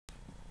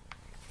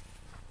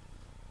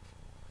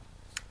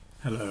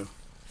Hello.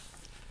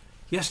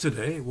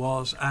 Yesterday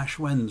was Ash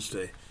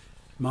Wednesday,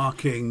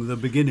 marking the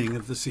beginning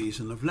of the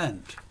season of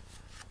Lent.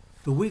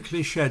 The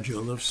weekly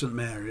schedule of St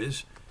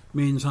Mary's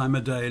means I'm a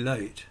day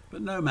late,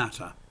 but no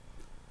matter,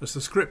 as the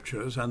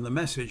scriptures and the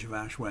message of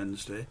Ash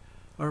Wednesday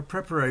are a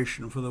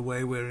preparation for the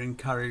way we're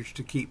encouraged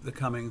to keep the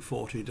coming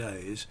 40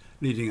 days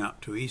leading up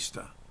to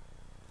Easter.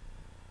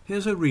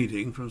 Here's a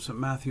reading from St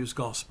Matthew's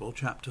Gospel,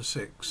 chapter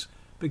 6,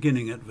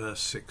 beginning at verse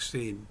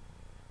 16.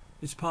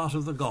 It's part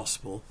of the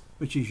Gospel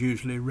which is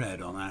usually read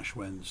on Ash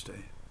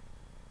Wednesday.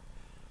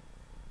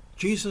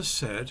 Jesus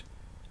said,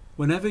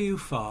 "Whenever you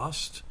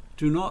fast,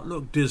 do not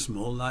look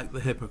dismal like the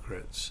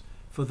hypocrites,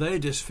 for they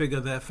disfigure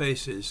their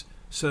faces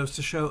so as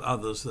to show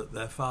others that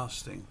they're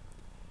fasting.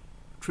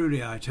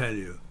 Truly I tell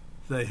you,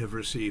 they have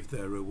received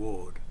their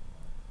reward.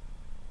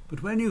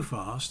 But when you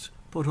fast,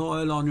 put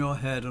oil on your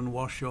head and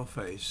wash your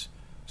face,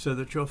 so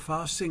that your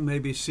fasting may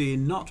be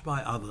seen not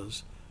by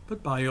others,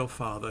 but by your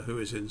Father who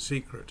is in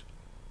secret.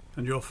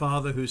 And your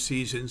Father who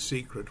sees in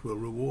secret will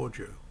reward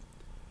you.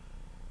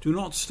 Do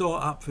not store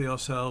up for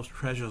yourselves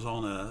treasures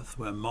on earth,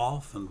 where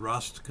moth and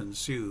rust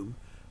consume,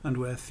 and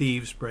where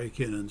thieves break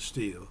in and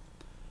steal.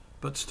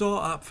 But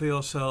store up for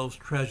yourselves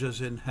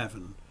treasures in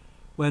heaven,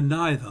 where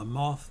neither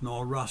moth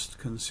nor rust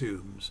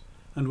consumes,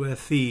 and where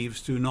thieves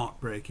do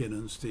not break in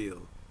and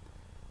steal.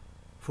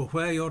 For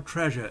where your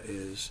treasure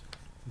is,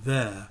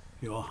 there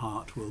your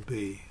heart will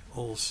be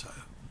also."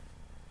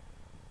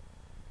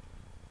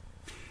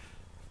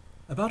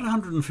 About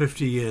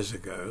 150 years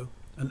ago,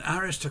 an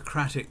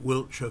aristocratic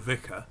Wiltshire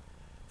vicar,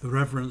 the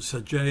Reverend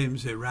Sir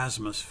James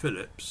Erasmus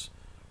Phillips,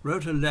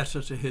 wrote a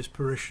letter to his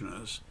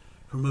parishioners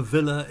from a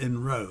villa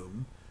in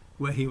Rome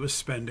where he was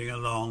spending a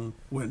long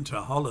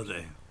winter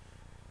holiday.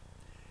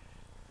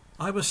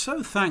 "I was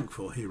so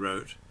thankful," he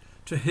wrote,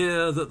 "to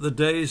hear that the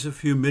days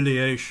of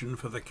humiliation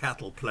for the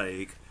cattle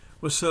plague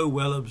were so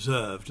well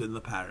observed in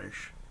the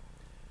parish.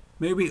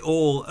 May we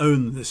all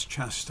own this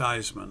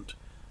chastisement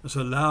as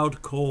a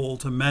loud call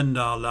to mend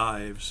our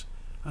lives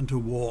and to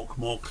walk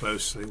more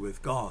closely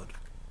with God."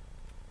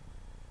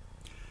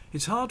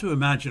 It's hard to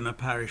imagine a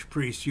parish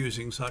priest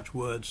using such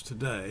words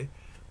today,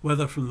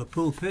 whether from the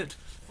pulpit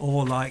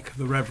or, like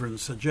the Reverend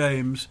Sir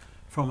James,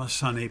 from a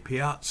sunny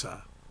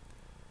piazza.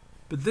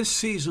 But this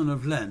season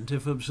of Lent,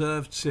 if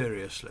observed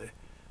seriously,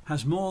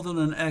 has more than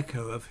an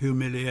echo of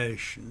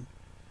humiliation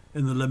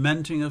in the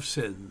lamenting of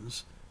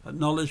sins,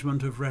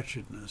 acknowledgement of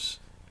wretchedness,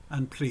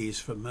 and pleas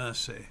for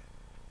mercy.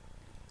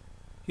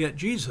 Yet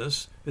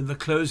Jesus, in the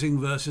closing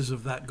verses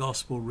of that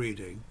Gospel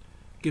reading,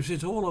 gives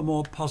it all a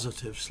more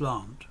positive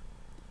slant.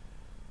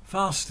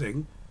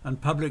 Fasting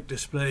and public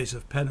displays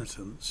of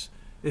penitence,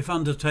 if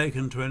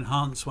undertaken to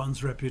enhance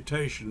one's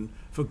reputation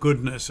for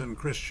goodness and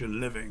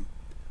Christian living,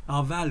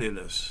 are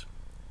valueless.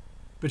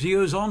 But he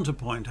goes on to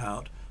point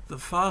out that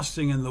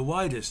fasting in the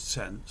widest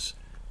sense,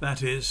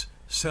 that is,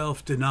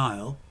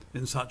 self-denial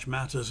in such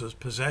matters as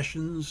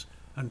possessions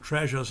and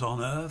treasures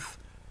on earth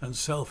and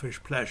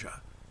selfish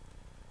pleasure,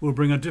 will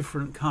bring a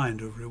different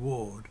kind of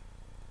reward.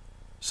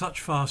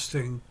 Such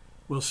fasting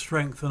will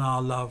strengthen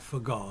our love for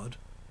God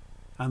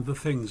and the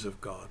things of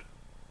God.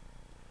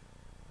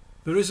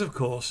 There is, of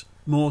course,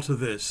 more to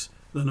this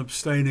than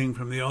abstaining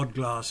from the odd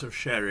glass of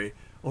sherry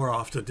or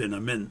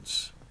after-dinner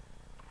mince.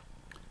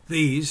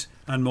 These,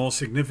 and more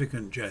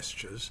significant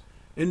gestures,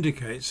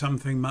 indicate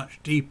something much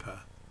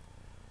deeper,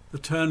 the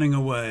turning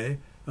away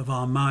of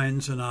our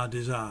minds and our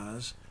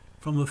desires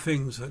from the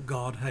things that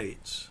God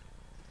hates.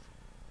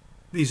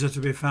 These are to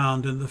be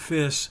found in the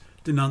fierce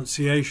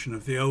denunciation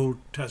of the Old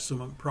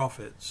Testament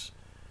prophets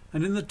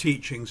and in the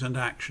teachings and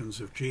actions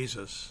of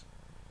Jesus.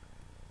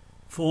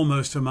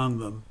 Foremost among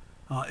them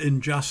are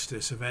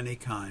injustice of any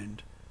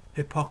kind,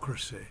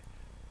 hypocrisy,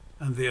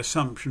 and the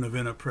assumption of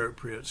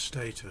inappropriate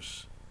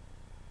status.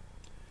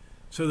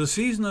 So the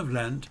season of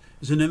Lent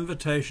is an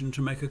invitation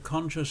to make a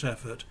conscious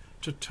effort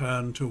to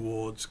turn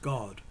towards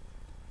God,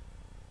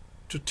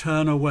 to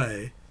turn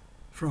away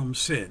from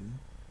sin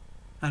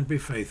and be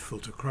faithful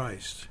to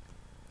Christ.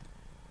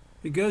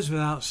 It goes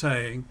without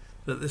saying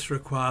that this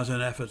requires an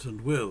effort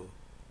and will,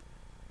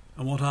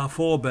 and what our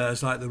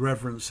forebears like the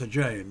Reverend Sir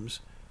James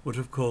would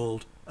have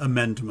called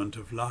amendment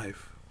of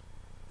life.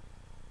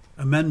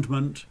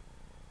 Amendment,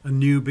 a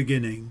new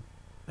beginning,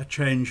 a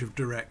change of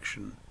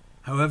direction,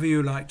 however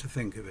you like to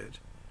think of it,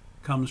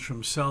 comes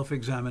from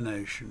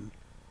self-examination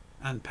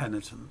and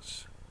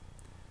penitence.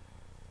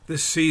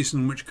 This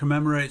season, which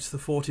commemorates the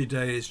 40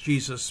 days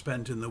Jesus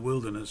spent in the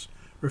wilderness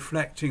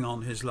reflecting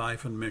on his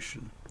life and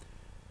mission,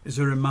 is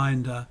a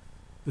reminder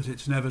that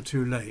it's never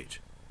too late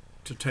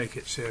to take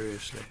it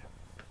seriously.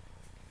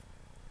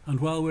 And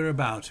while we're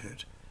about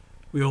it,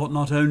 we ought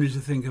not only to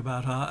think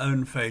about our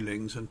own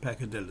failings and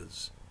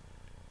peccadillos,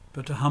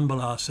 but to humble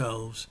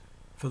ourselves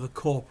for the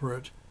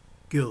corporate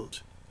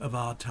guilt of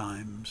our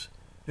times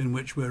in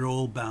which we're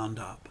all bound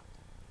up,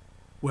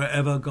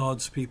 wherever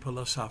God's people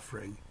are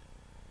suffering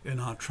in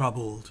our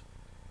troubled,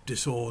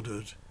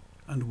 disordered,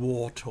 and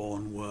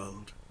war-torn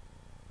world.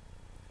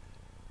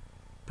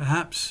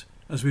 Perhaps,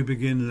 as we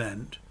begin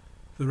Lent,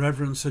 The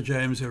Reverend Sir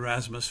James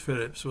Erasmus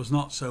Phillips was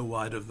not so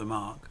wide of the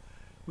mark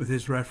with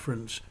his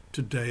reference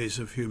to days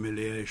of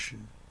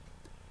humiliation.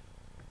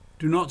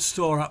 Do not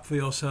store up for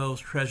yourselves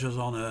treasures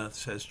on earth,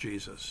 says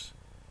Jesus.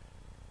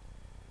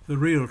 The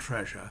real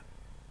treasure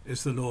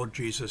is the Lord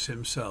Jesus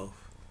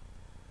himself,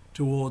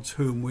 towards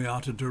whom we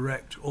are to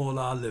direct all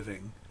our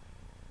living,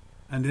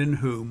 and in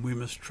whom we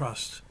must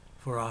trust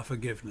for our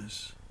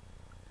forgiveness.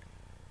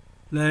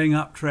 Laying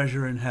up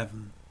treasure in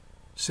heaven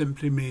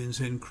simply means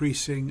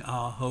increasing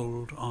our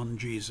hold on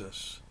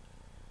Jesus,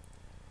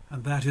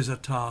 and that is a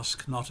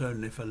task not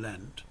only for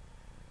Lent,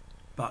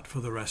 but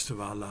for the rest of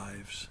our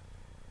lives.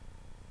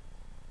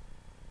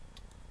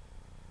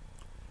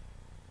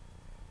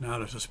 Now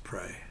let us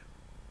pray.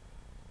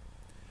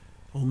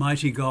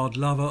 Almighty God,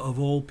 lover of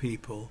all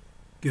people,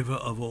 giver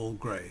of all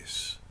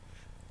grace,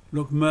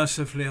 look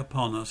mercifully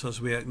upon us as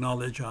we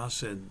acknowledge our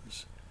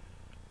sins.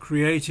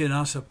 Create in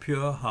us a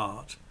pure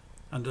heart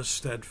and a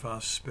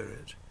steadfast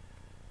spirit,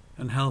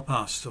 and help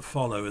us to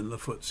follow in the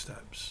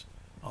footsteps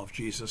of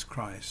Jesus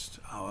Christ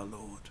our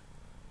Lord.